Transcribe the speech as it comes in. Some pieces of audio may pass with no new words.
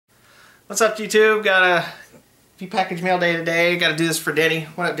What's up, YouTube? Got a few package mail day today. Got to do this for Denny.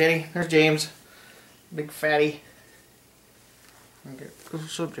 What up, Denny? There's James. Big fatty. Okay.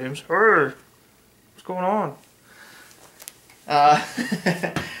 What's up, James? What's going on?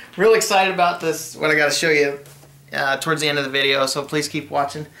 Really excited about this, what I got to show you towards the end of the video, so please keep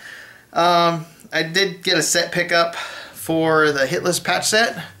watching. I did get a set pickup for the hit list patch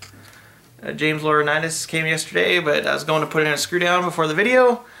set. James Laurinaitis came yesterday, but I was going to put in a screw down before the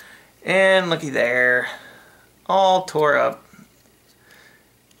video. And looky there, all tore up.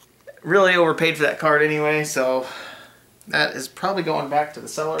 Really overpaid for that card anyway, so that is probably going back to the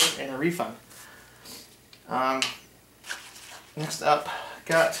seller in a refund. Next up,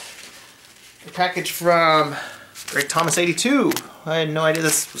 got a package from gregthomas82. I had no idea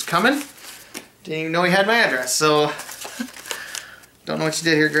this was coming. Didn't even know he had my address, so don't know what you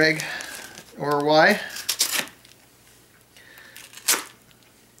did here, Greg, or why.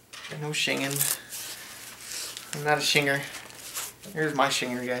 No shinging. I'm not a shinger. Here's my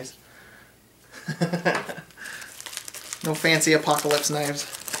shinger, guys. No fancy apocalypse knives.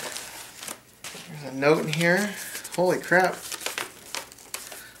 There's a note in here. Holy crap.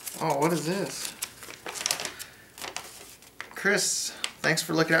 Oh, what is this? Chris, thanks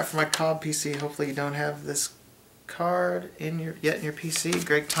for looking out for my Cobb PC. Hopefully you don't have this card in your PC.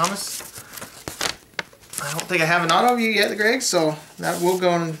 Greg Thomas. I don't think I have an auto view yet, Greg, so that will go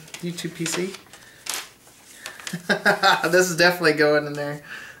on YouTube PC. This is definitely going in there.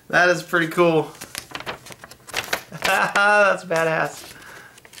 That is pretty cool. That's badass.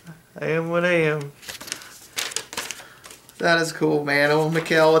 I am what I am. That is cool, man. Old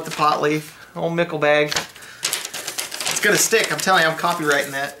Mikkel with the pot leaf. Old Mickle bag. It's gonna stick. I'm telling you, I'm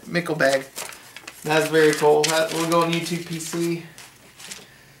copywriting that. Mickle bag. That's very cool. That will go on YouTube PC.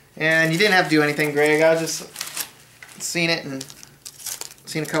 And you didn't have to do anything, Greg. I just seen it and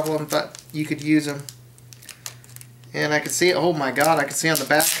seen a couple of them, thought you could use them. And I could see it. Oh my god, I could see on the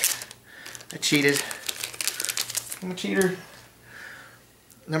back. I cheated. I'm a cheater.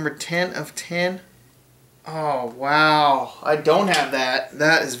 Number 10 of 10. Oh wow, I don't have that.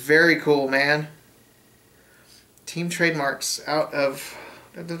 That is very cool, man. Team Trademarks out of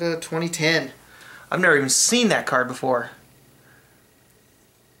 2010. I've never even seen that card before.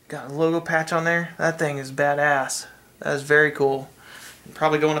 Got a logo patch on there. That thing is badass. That is very cool. I'm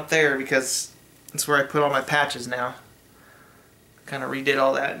probably going up there because that's where I put all my patches now. Kind of redid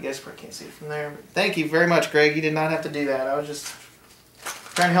all that. You guys probably can't see it from there. But thank you very much, Greg. You did not have to do that. I was just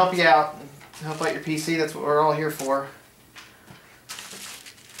trying to help you out and help out your PC. That's what we're all here for.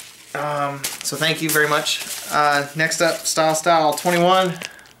 So thank you very much. Next up, stalstyle21.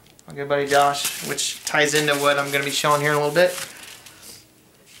 My good buddy Josh, which ties into what I'm going to be showing here in a little bit.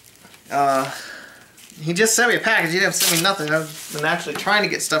 He just sent me a package. He didn't send me nothing. I've been actually trying to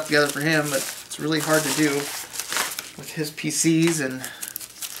get stuff together for him, but it's really hard to do with his PCs. And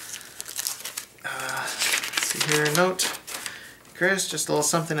let's see here, a note. Chris, just a little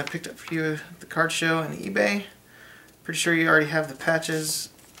something I picked up for you at the card show and eBay. Pretty sure you already have the patches,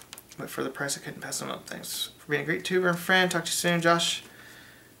 but for the price I couldn't pass them up. Thanks for being a great tuber and friend. Talk to you soon, Josh.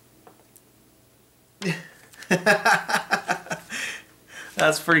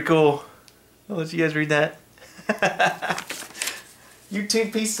 That's pretty cool. I'll let you guys read that.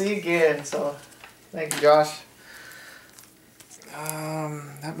 YouTube PC again, so thank you, Josh.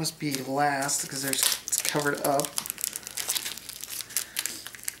 That must be last because it's covered up.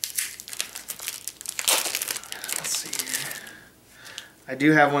 Let's see here. I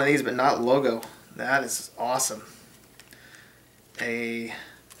do have one of these, but not logo. That is awesome. Get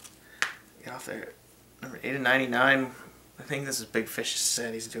off there. Number 8 of 99. I think this is Big Fish's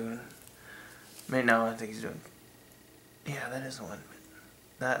set he's doing. I mean, no, I think he's doing... Yeah, that is the one.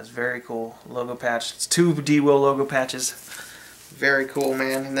 That is very cool. Logo patch. It's 2 D-Will logo patches. Very cool,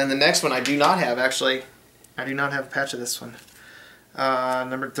 man. And then the next one I do not have, actually. I do not have a patch of this one.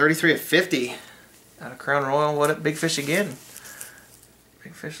 Number 33 of 50. Out of Crown Royal. What up, Big Fish again?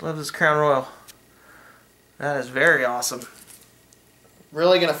 Big Fish loves his Crown Royal. That is very awesome.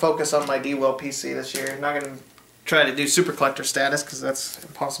 Really going to focus on my D-Will PC this year. Not going to try to do super collector status because that's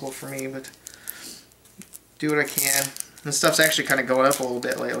impossible for me, but do what I can. This stuff's actually kind of going up a little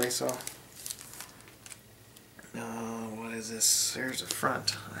bit lately, so. What is this? There's a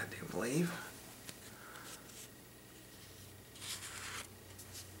front, I do believe.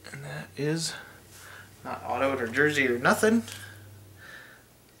 And that is not autoed or jersey or nothing.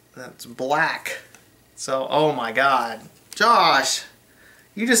 That's black. So, oh my god. Josh!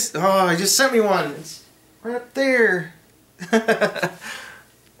 You just sent me one. It's right up there.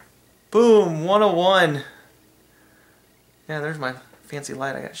 Boom, 101. Yeah, there's my fancy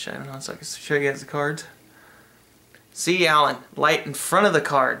light I got shining on so I can show you guys the cards. See, Alan, light in front of the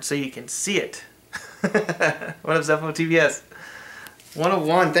card so you can see it. What up, Zepho TBS?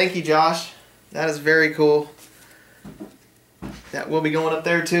 101, thank you, Josh. That is very cool. That will be going up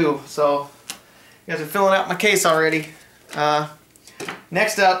there too. So, you guys are filling out my case already.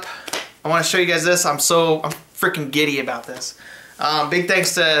 Next up, I want to show you guys this. I'm freaking giddy about this. Big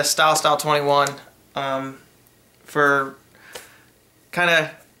thanks to stalstyle21 for kind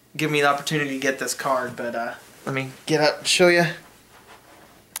of giving me the opportunity to get this card. But let me get up and show you.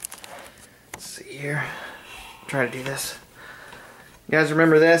 Let's see here. Try to do this. You guys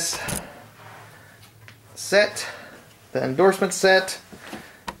remember this set? The endorsement set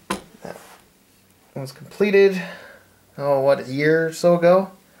that was completed, oh, what, a year or so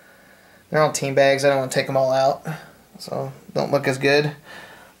ago? They're on team bags. I don't want to take them all out, so don't look as good.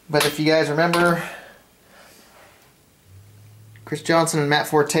 But if you guys remember, Chris Johnson and Matt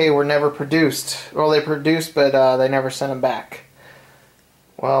Forte were never produced. Well, they produced, but they never sent them back.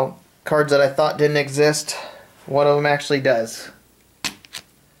 Well, cards that I thought didn't exist, one of them actually does.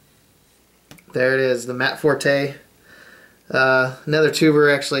 There it is, the Matt Forte. Another tuber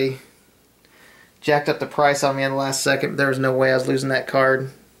actually jacked up the price on me in the last second. There was no way I was losing that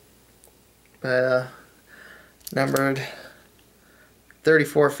card. But numbered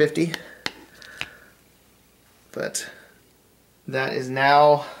 3450. But that is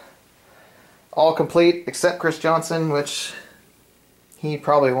now all complete except Chris Johnson, which he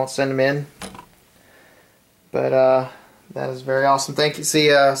probably won't send him in. But that is very awesome. Thank you. See,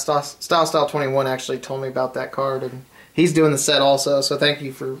 stalstyle21 actually told me about that card, and he's doing the set also, so thank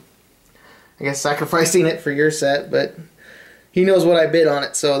you for, I guess, sacrificing it for your set. But he knows what I bid on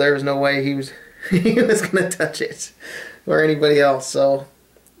it, so there was no way he was going to touch it or anybody else. So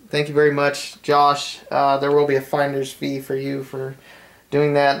thank you very much, Josh. There will be a finder's fee for you for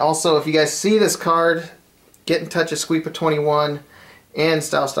doing that. And also, if you guys see this card, get in touch with Sweepa21 and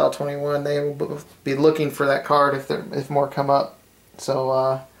stalstyle21. They will both be looking for that card if more come up.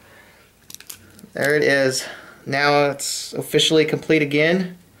 So there it is. Now it's officially complete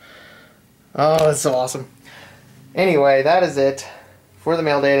again. Oh, that's so awesome. Anyway, that is it for the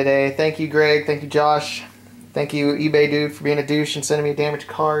mail day today. Thank you, Greg. Thank you, Josh. Thank you, eBay dude, for being a douche and sending me a damaged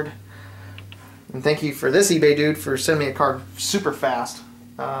card. And thank you for this eBay dude for sending me a card super fast.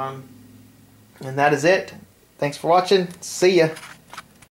 And that is it. Thanks for watching. See ya.